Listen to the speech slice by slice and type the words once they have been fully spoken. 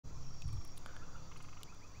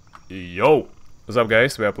Yo! What's up,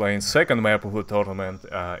 guys? We are playing second map of the tournament,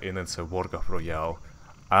 and it's a Warcraft Royale.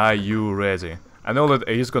 Are you ready? I know that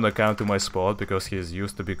he's gonna come to my spot because he's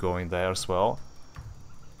used to be going there as well.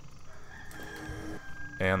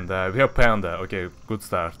 And we have Panda. Okay, good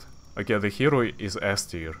start. Okay, the hero is S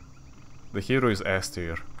tier. The hero is S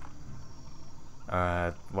tier.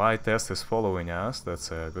 Why Test is following us? That's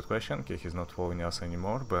a good question. Okay, he's not following us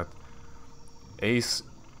anymore, but Ace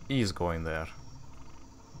is going there.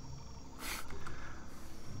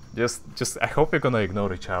 Just I hope you're gonna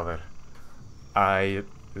ignore each other. I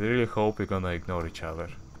really hope you're gonna ignore each other.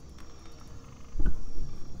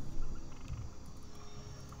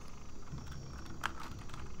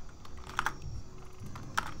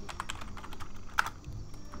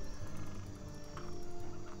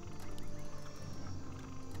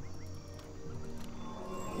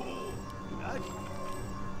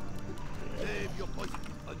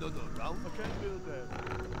 Another round? I can't build that.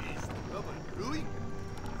 Is trouble brewing?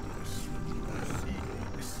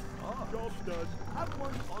 Job done. Have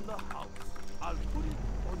one on the house. I'll put it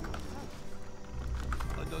on your house.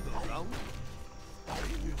 Another round?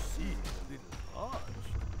 You see, little arch.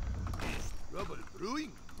 Is trouble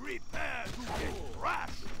brewing? Prepare to get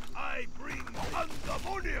crashed. I bring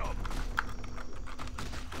pandemonium.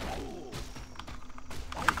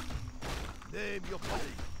 Name your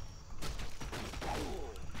body.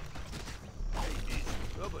 Is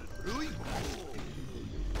trouble brewing?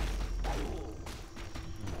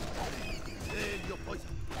 Name your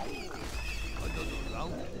poison. Another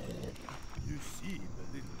round. You seem a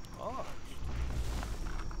little harsh.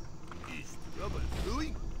 Is trouble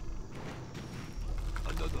brewing?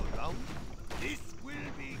 Another round. This will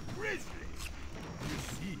be grisly. You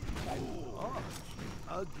seem a little harsh.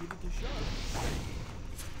 I'll give it a shot.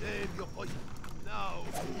 Name your poison. Now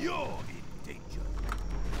you're in danger.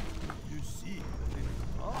 You seem a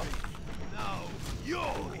little harsh. Now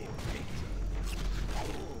you're in danger.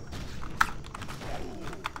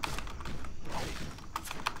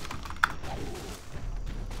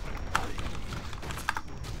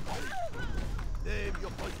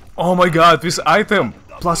 Oh my god, this item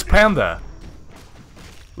plus Panda.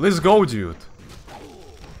 Let's go, dude.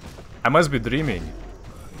 I must be dreaming.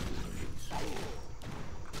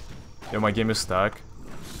 Yo, my game is stuck.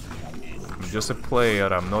 I'm just a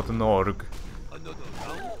player, I'm not an org.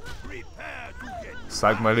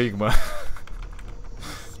 Suck my ligma.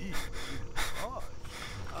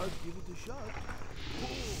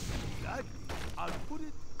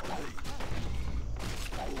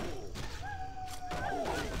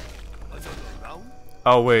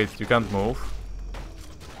 Oh wait, you can't move.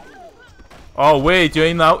 Oh wait,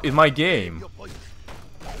 you're now in my game.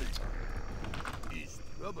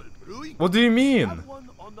 What do you mean?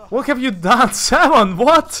 What have you done, 7?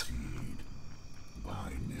 What?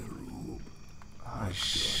 Oh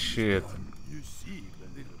shit.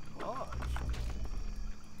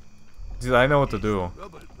 Dude, I know what to do.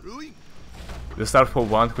 The start for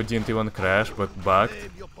one who didn't even crash but bugged.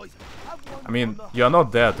 I mean, you're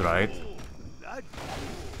not dead, right?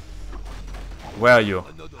 Where are you?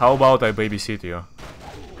 How about I babysit you?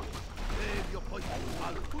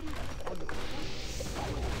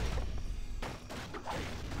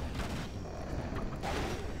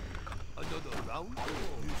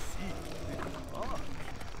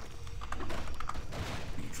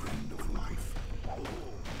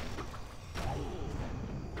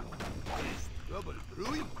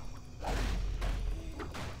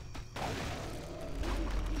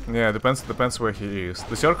 Yeah, depends where he is.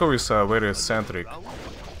 The circle is very eccentric.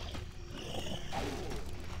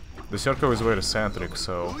 The circle is very eccentric,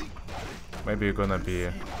 so maybe you're gonna be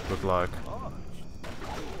good luck.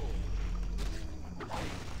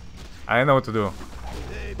 I know what to do.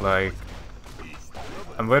 Like,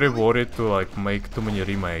 I'm very worried to like make too many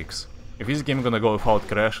remakes. If this game gonna go without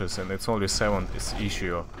crashes and it's only 7, it's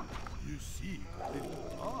issue.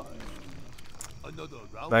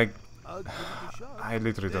 Like, I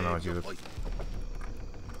literally don't know, dude.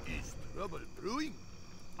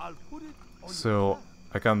 So,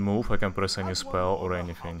 I can't move, I can't press any spell or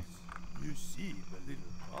anything.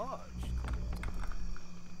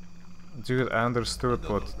 Dude, I understood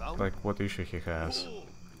what issue he has.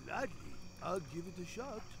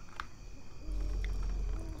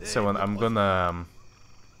 7, I'm gonna...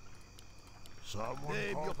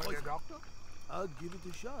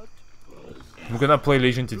 I'm gonna play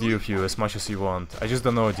Legion TD with you as much as you want. I just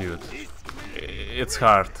don't know, dude. It's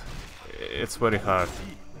hard. It's very hard.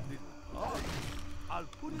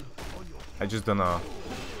 I just don't know.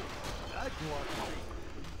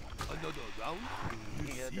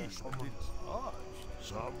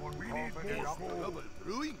 Someone we need more trouble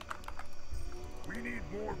brewing. We need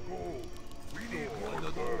more gold. We need more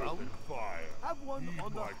earth and fire. Have one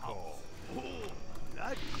on the house. Oh,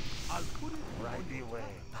 that I'll put it right away.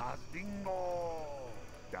 Tastingo.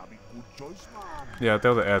 That'll be good choice, man. Yeah,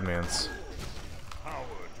 tell the admins. Power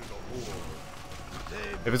to the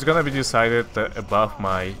horde. If it's gonna be decided above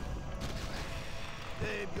my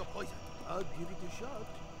Name your poison. I'll give it a shot.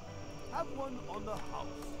 Have one on the house.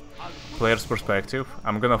 I'll put player's perspective,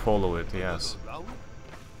 I'm gonna follow it, yes. round.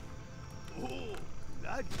 Oh,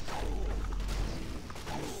 that.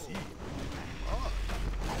 You see. Ah,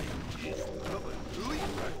 is trouble doing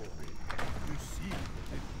that to me? You see.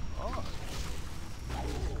 Ah.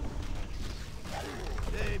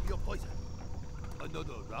 Name your poison.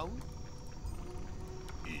 Another round.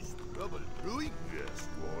 Is trouble brewing? Yes,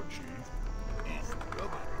 War Chief. Is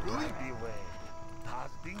trouble brewing? Beware.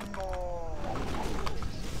 Tastingo.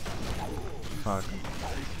 Fuck.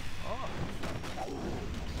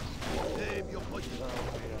 Name your poison.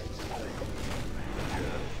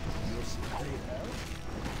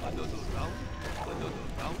 Another round. Another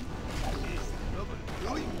round. Is trouble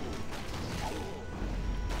brewing?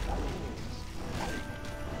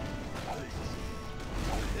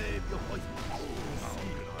 Name your poison.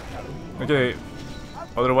 Okay,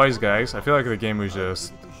 otherwise guys, I feel like the game is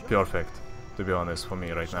just perfect, to be honest, for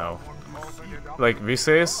me right now. Like, this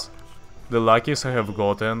is the luckiest I have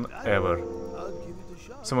gotten ever. I'll give it a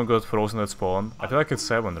shot. Someone got frozen at spawn. I feel like it's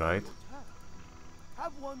 7, right?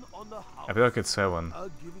 Have one on the house. I feel like it's 7. I'll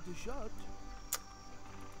give it a shot.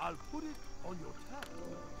 I'll put it on your tab.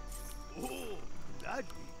 Oh,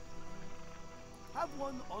 gladly. Have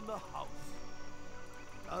one on the house.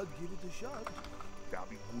 I'll give it a shot. That'll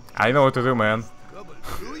be good. I know what to do, man. Trouble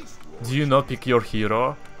brewing. Do you not pick your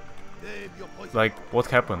hero? Name your poison. Like, what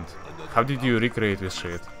happened? How did you recreate this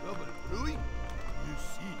shit? Trouble brewing. You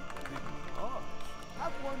see,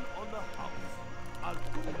 have one on the house. I'll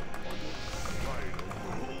put it on your tab.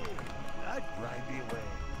 Oh, that right away.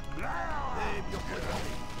 Name your poison.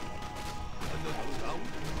 Another round.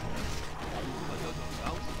 Another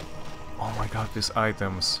round. Oh my god, these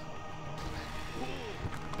items.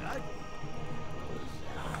 That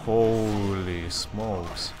Holy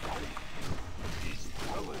smokes.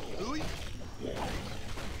 trouble brewing.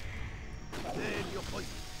 Name your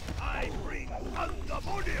poison. I bring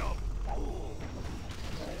pandemonium.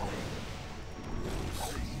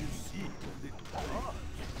 You see, little heart.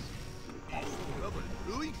 Is trouble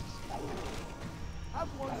brewing?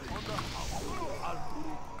 Have one on the house. I'll put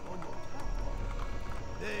it on your tab.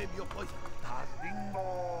 Name your poison. Tastingo.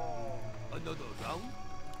 Another round.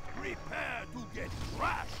 Prepare to get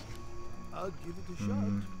crashed. I'll give it a shot.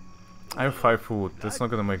 I have 5 food, that's not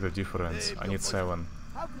gonna make the difference. I need 7.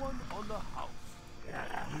 Have one on the house.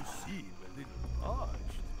 You seem a little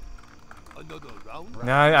parched. Another round.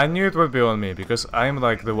 Nah, I knew it would be on me, because I'm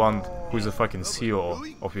like the one who is the fucking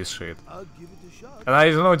CEO of this shit. I'll give it a shot. And I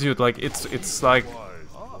don't know, dude, like, it's like...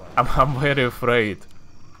 I'm very afraid.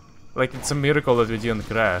 Like, it's a miracle that we didn't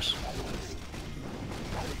crash.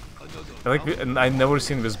 Like, and I never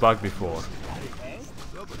seen this bug before.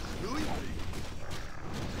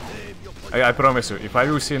 I promise you, if I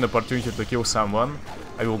will see an opportunity to kill someone,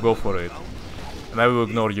 I will go for it. And I will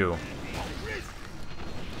ignore you.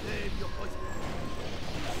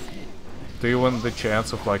 Do you want the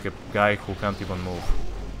chance of like a guy who can't even move?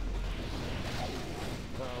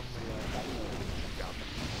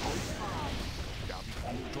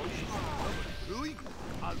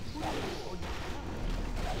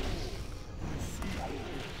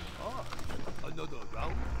 Another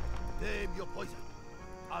round. Name your poison.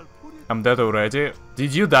 I'll put it. I'm dead already.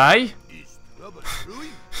 Did you die? Is trouble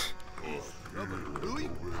brewing? Is trouble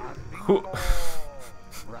brewing? Who?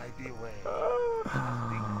 Right away.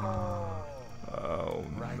 Oh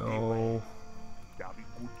no. That'll be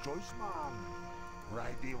good choice, man.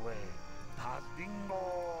 Right away. Tastingo.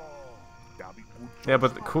 That'll be good choice. Yeah,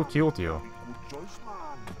 but who killed you? Good choice,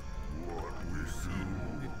 man. What we see,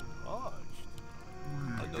 little arched.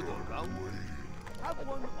 Another round. Have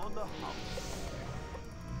one on the house.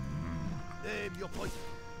 Name your poison.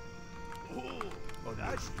 Oh,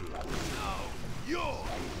 that's good. Now you're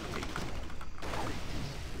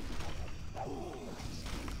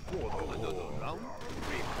another round.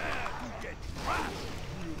 Prepare to get crashed.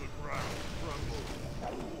 Feel the ground tremble.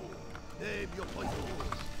 Name your poison.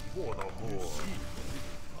 For the horde.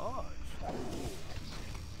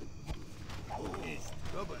 Is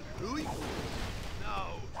trouble brewing? Now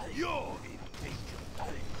you're in danger.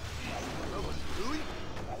 Is trouble brewing?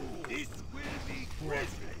 This will be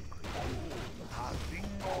grisly.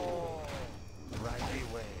 Tastingo. Right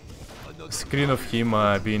away. Another Screen of him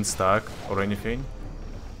being stuck or anything.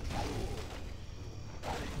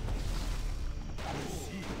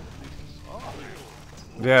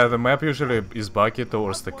 Yeah, the map usually is buggy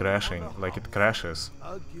towards the crashing, like it crashes.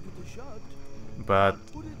 I'll give it a shot. But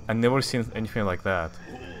I've never seen anything like that.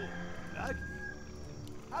 Gladly.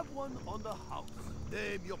 Have one on the house.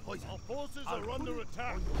 Name your poison. Our forces are under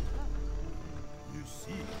attack. You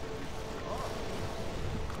see.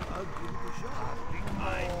 I'll give it a shot.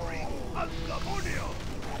 I bring Angamonio.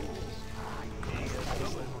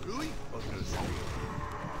 Brewing.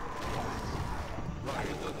 Right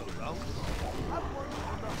another round. Have one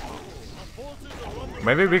on the house. Our forces are under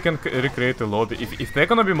Maybe we can recreate the lobby. If there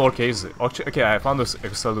gonna be more cases, okay, I found a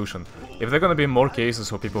solution. If there gonna be more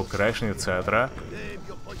cases of people crashing, etc.,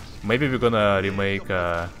 maybe we're gonna remake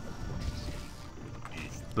the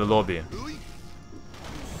lobby.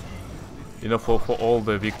 You know, for all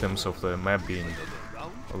the victims of the map being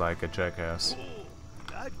like a jackass.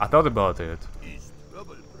 I thought about it.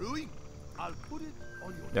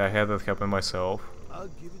 Yeah, I had that happen myself. I'll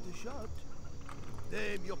give it a shot.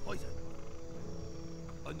 Name your poison.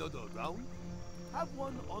 Another round. Have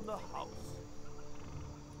one on the house.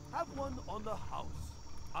 Have one on the house.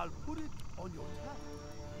 I'll put it on your tab.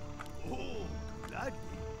 Oh, gladly.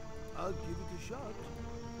 I'll give it a shot.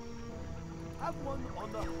 Have one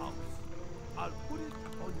on the house. I'll put it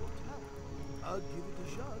on your tab. I'll give it a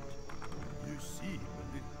shot. You seem a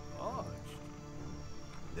little parched.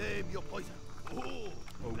 Name your poison. Oh,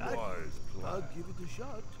 gladly. wise plan. I'll give it a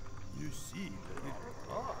shot. You seem a little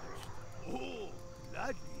parched. Oh,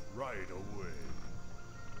 gladly. Right away.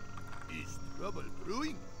 Is trouble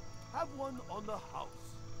brewing? Have one on the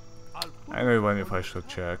house. I'll put I know it even on if I your should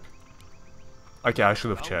tab. check. Okay, I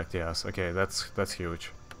should have checked. Yes. Okay, that's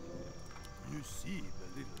huge. You seem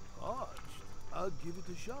a little parched. I'll give it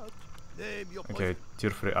a shot. Name your Okay, poison.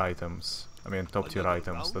 tier 3 items. I mean, top tier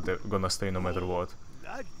items that they're gonna stay no matter what.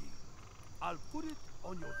 Gladly. I'll put it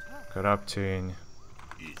on your tab. Corrupting.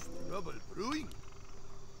 Is trouble brewing?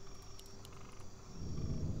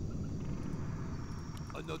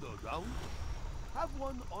 Another round? Have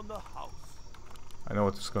one on the house. I know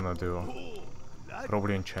what it's gonna do. Oh, gladly.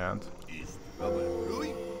 Probably enchant. Is trouble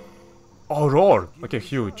brewing? Oh, roar! Okay,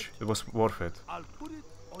 huge. It was worth it. I'll put it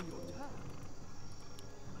on your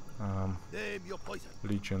tab. Name your poison.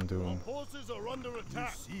 Legion Doom. Forces are under You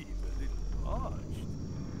attack. seem a little parched.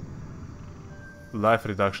 Life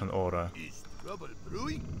reduction aura. Is trouble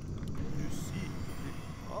brewing? You seem a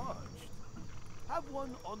little parched. Have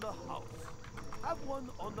one on the house. Have one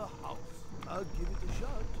on the house. I'll give it a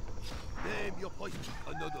shot. Name your poison.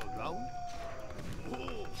 Another round?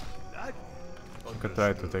 Oh, gladly. I could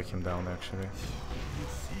try to take him down actually. You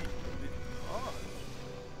seem a little parched.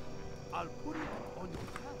 I'll put it on your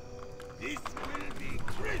tab. This will be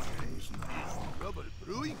grisly. Is trouble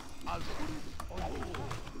brewing? I'll put it on your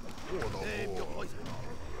tab. Name your poison.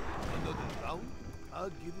 Another round? I'll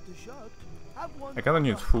give it a shot. Have one I kinda on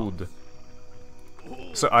need the food. house.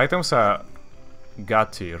 Oh, So items are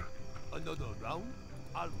god tier. another round?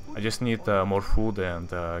 I'll put I just it need on more food and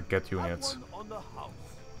get Have units. one on the house.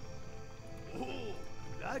 Oh,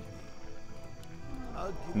 gladly.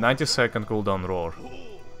 I'll give 90-second cooldown roar.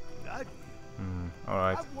 Oh, gladly.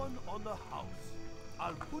 Alright. Have one on the house.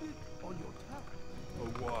 I'll put it on your tab. A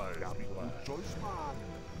wise plan. Choice man.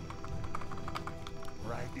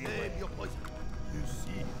 Right Name your poison. You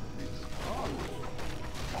see this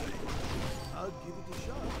I'll give it a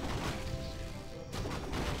shot.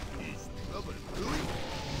 Is trouble brewing?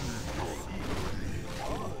 You see this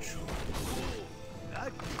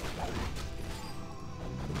gladly.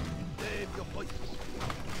 Name your poison.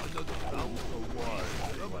 Another round.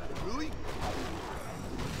 Is trouble brewing?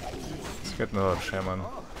 Let's get another shaman.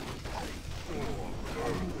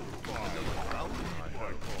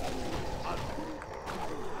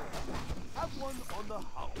 Have one on the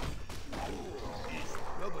house. Is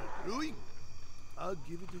trouble brewing? I'll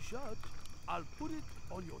give it a shot. I'll put it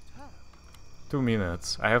on your tab. 2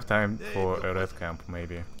 minutes. I have time for a red camp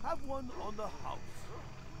maybe. Have one on the house.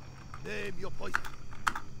 Name your poison.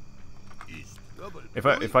 Is trouble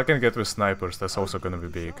If I can get with snipers, that's also gonna be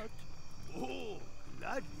big. Oh,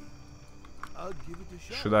 gladly. I'll give it a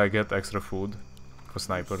shot. Should I get extra food for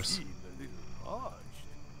snipers? Seem a little parched.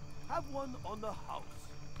 Have one on the house.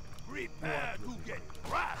 Prepare to get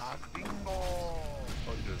crushed.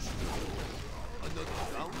 Understood. Another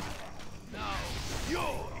round. Now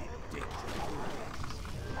you're in danger.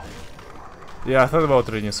 Yeah, I thought about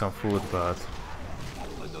reading some food, but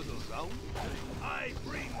Another round. I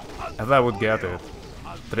bring if I would get it,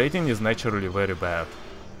 trading is naturally very bad,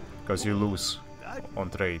 because you lose on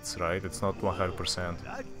trades, right? It's not 100%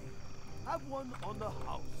 gladly. Have one on the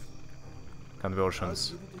house.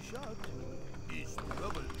 conversions. Give it a shot. Is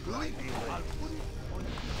trouble brewing? I'll put it on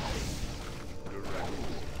your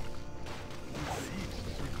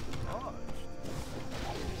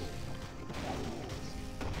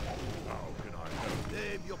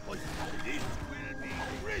Name your poison. This will be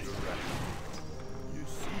grisly. You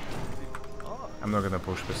see, I'm not gonna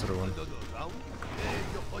push this rune. another round. Name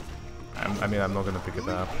your poison. I mean, I'm not gonna pick it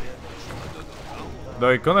up. Though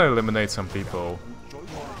it's gonna eliminate some people.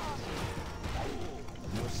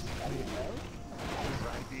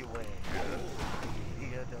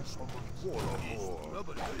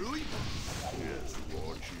 Trouble brewing.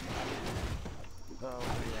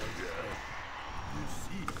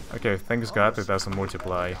 Okay, thanks God it doesn't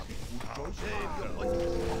multiply. Name your poison.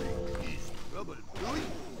 Is trouble brewing?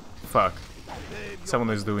 Fuck. Name Someone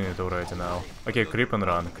is doing it already now. Okay, creep and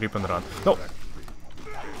run, creep and run. No!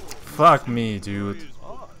 Fuck me, dude.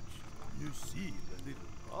 arch. You see the little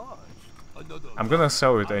arch. Another I'm gonna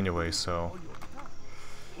sell it anyway, so... on your tab.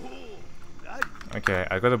 Oh, laddie. Okay,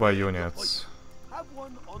 I gotta buy units. Have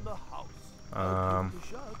one on the house. Give it a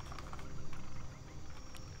shot.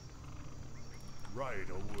 Right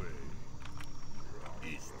away.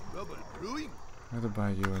 Is trouble brewing? Gotta buy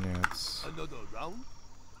units. Another round?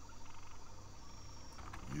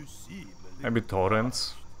 You see the Maybe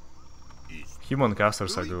torrents. is Human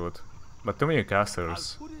casters are good. But too many I'll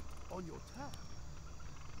casters. put it on your tab.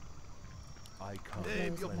 I come.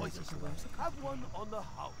 Name your poison. Have one on the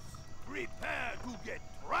house. Prepare to get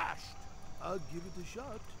trashed. I'll give it a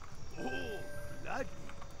shot. Oh, laddie.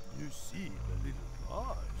 You see the little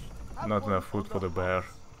arch. Have Not one enough food on for the bear.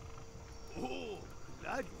 house. Oh,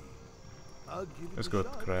 laddie. I'll give it Let's a go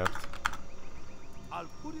shot. craft. I'll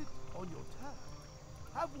put it on your tab.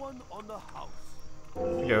 Have one on the house.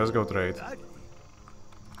 Okay, let's go trade. Laddie.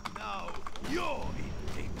 Now you're in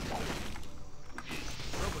danger. Is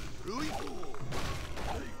trouble brewing?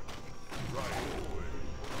 Right away.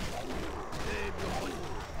 Name your poison.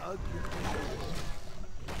 I'll give it a shot.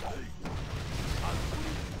 I'll put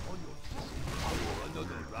it on your tab.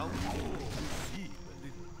 Another round. You see the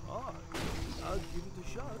little arch. I'll give it a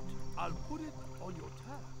shot. I'll put it on your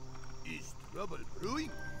tab. Is trouble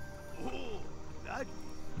brewing? Oh, laddie.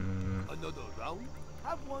 Another round.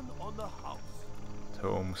 Have one on the house.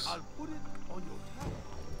 Tomes. I'll put it on your tab.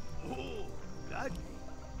 Oh, laddie.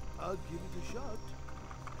 I'll give it a shot.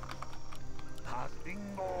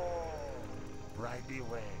 Tastingo. Right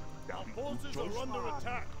away. Our forces are under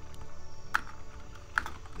attack.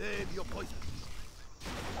 Name your poison.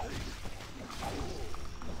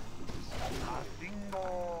 Tastingo.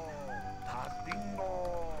 Tastingo.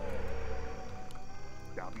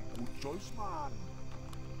 That'll be good choice, man.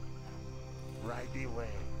 Right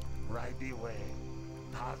away. Right away.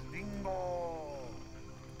 Tastingo.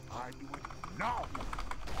 I do it now.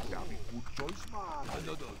 That'll be good choice, man.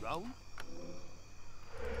 Another round.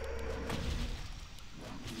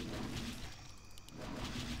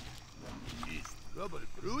 Is trouble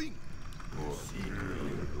brewing? You see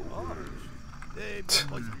the arch. Name your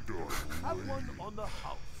poison. Have one on the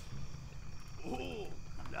house. Oh,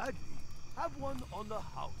 laddie. Have one on the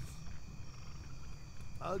house.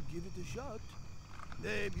 I'll give it a shot.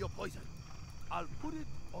 Name your poison. I'll put it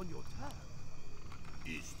on your tab.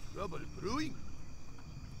 Is trouble brewing?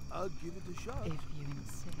 I'll give it a shot. If you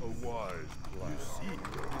insist. A wise plan. See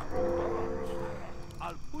the arch.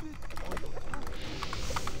 I'll put it on your tab.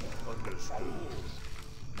 Understood.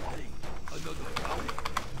 Another round.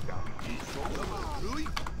 Is trouble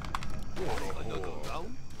brewing? Another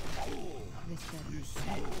round. This better. You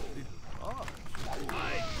see little arch. I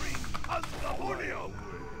bring pandemonium.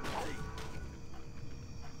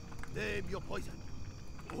 Name your poison.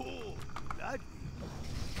 Oh, laddie.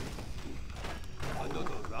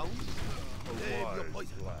 Another round. Name your wise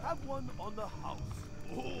poison. plan. Have one on the house.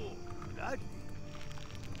 Oh, laddie.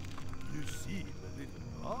 You see the little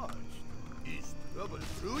arch. Is trouble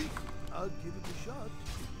brewing? I'll give it a shot.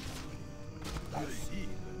 You see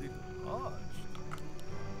the little arch.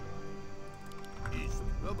 Is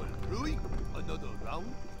trouble brewing? Another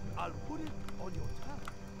round? I'll put it on your tab.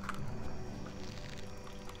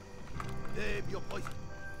 Name your poison.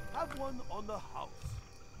 Have one on the house.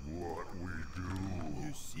 What we do?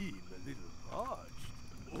 You see the little arch.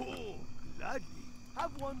 Oh, laddie.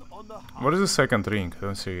 Have one on the house. What is the second ring? I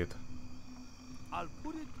don't see it. I'll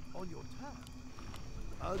put it on your tab.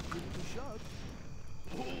 I'll give it a shot.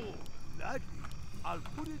 Oh, laddie. I'll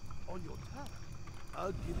put it on your tab.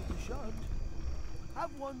 I'll give it a shot.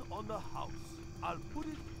 Have one on the house. I'll put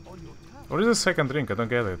it on your tab. What is the second ring? I don't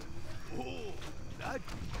get it. Oh, laddie.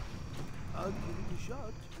 I'll give it a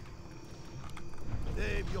shot.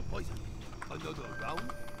 Name your poison. Another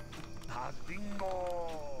round.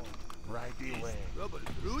 Tastingo. Right away. Trouble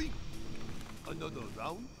brewing. Another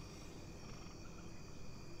round.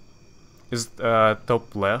 Is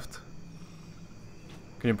top left?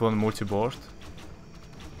 Can you put on multi-board?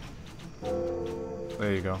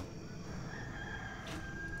 There you go.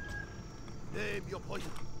 Name your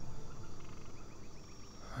poison.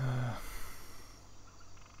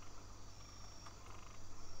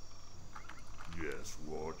 Yes,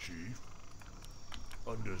 War Chief.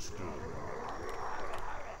 Understood.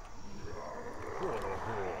 What a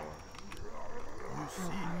whore. You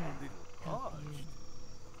seem a little parched.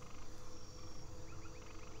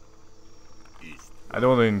 Is I don't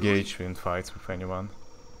want to engage in fights with anyone.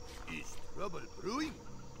 Is trouble brewing?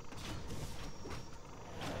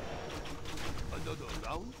 Another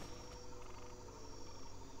round?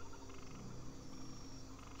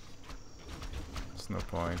 There's no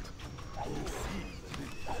point. You seem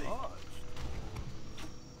a little parched.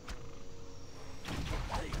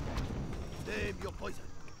 Name your poison.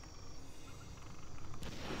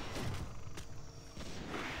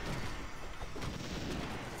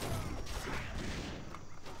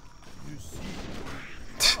 You seem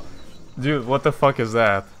Dude, what the fuck is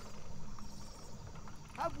that?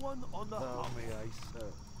 have one on the How house. may I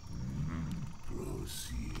serve?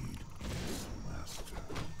 Proceed, master.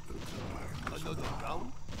 Another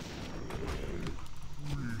round?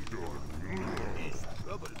 Is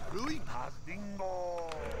trouble brewing? Castingo!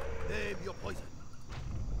 Name your poison.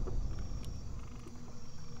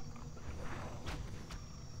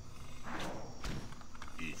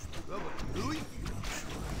 Is trouble brewing?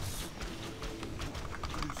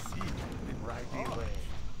 You seem Right away.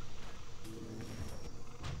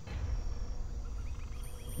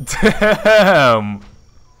 Damn!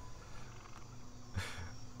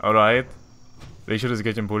 Alright. Rachel is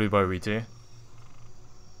getting bullied by VT.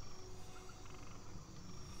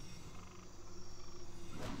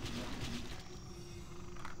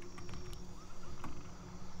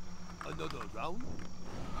 another round?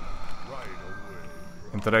 Right away.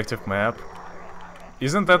 Interactive map.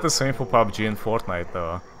 Isn't that the same for PUBG and Fortnite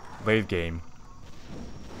though? Late game.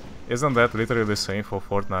 Isn't that literally the same for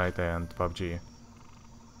Fortnite and PUBG?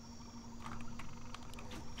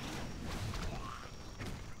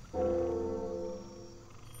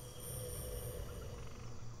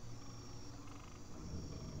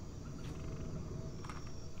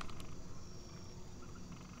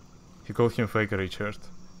 He called him Fake Richard.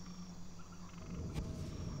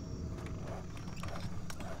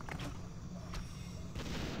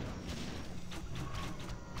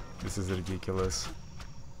 This is ridiculous.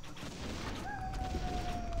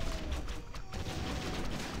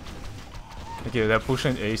 Okay, they're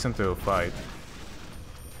pushing Ace into a fight.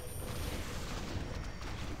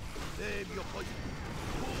 Name your poison.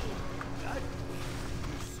 That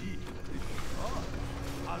you see it's hard.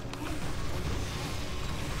 I'll put it on you.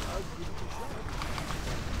 I'll give it a shot.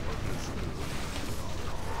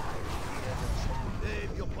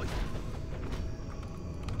 Name your poison.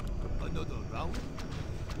 Another round?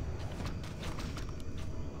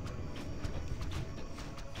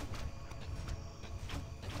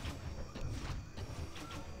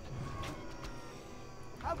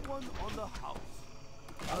 Have one on the house.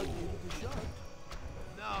 I'll give it a shot.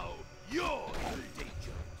 Now you're in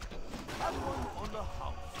danger. Have one on the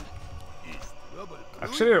house. Is trouble brewing?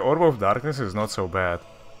 Actually, Orb of Darkness is not so bad.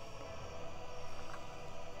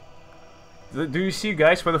 Do you see,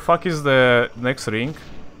 guys, where the fuck is the next ring?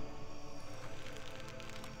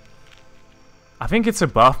 I think it's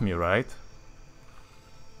above me, right?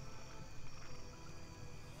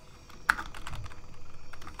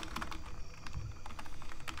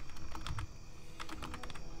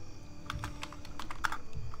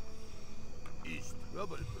 Is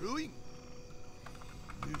trouble brewing?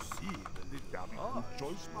 You seem a little hard.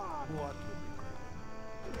 Choice man. What will we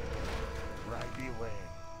Right away.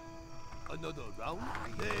 Another round?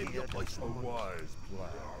 Name your poison. A wise plan.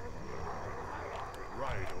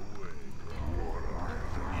 Right away.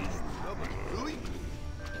 Is trouble brewing?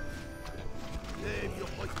 Name your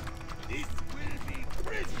poison. This will be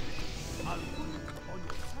grisly. I'll put it on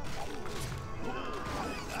your tongue.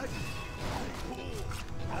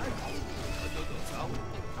 Another round?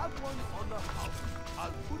 Have one on the house.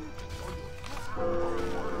 I'll put it on your tongue.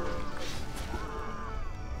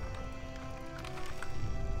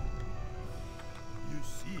 You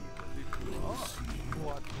seem a little hard.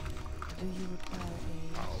 What? Do you require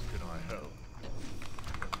aid? How can I help?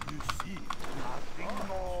 You seem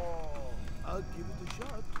I'll give it a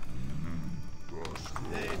shot.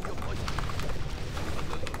 Name your poison.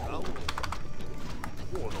 Another round.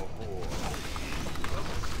 What a whore.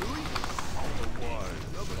 Trouble brewing? A wise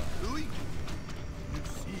Trouble brewing? You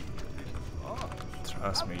seem a little hard.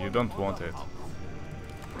 Trust me, you don't want it.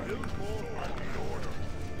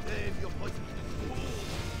 Name your poison.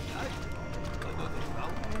 Another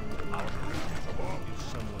round. Is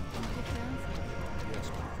someone yes,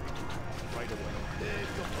 my friend. Right away.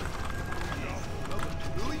 Save your poison.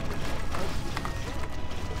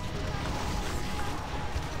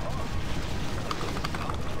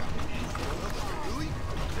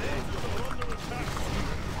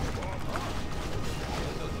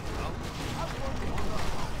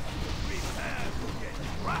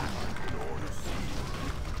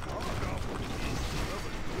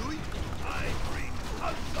 Louis, I bring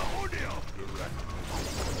Antonio.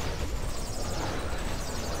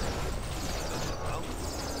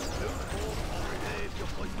 Save your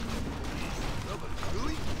poison.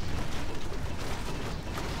 Louis.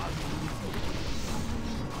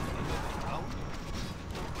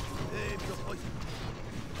 Save your poison.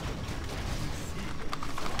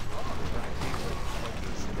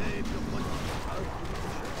 Save your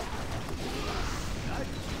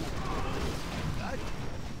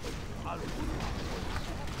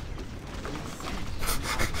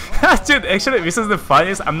Dude, actually, this is the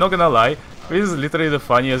funniest. I'm not gonna lie. This is literally the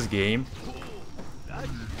funniest game.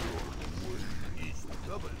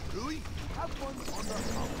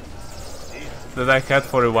 That I had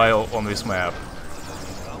for a while on this map.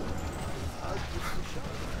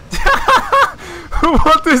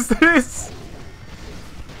 What is this?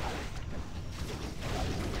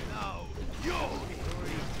 Now, you're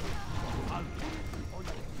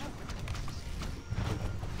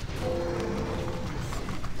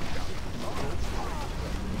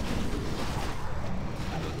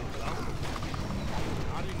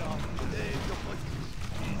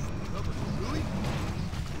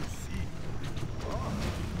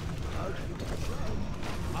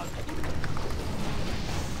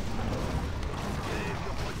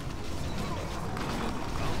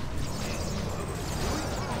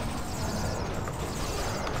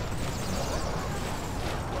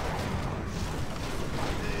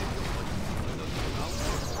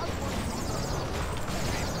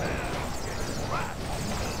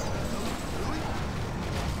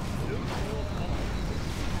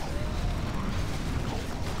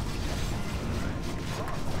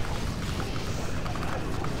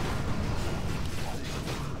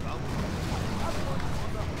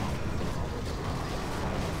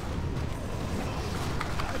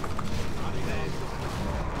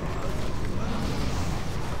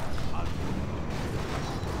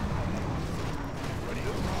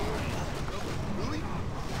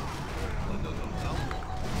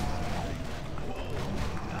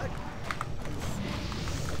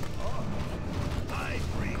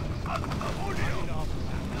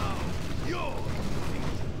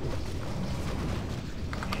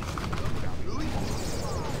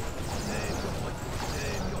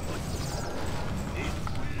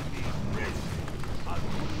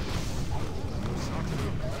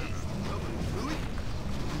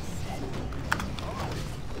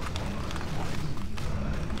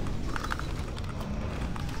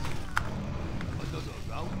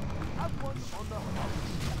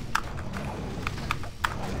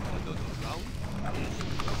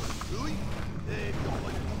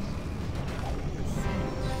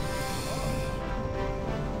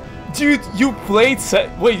Dude, you played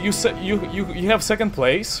wait, you have second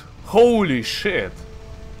place? Holy shit.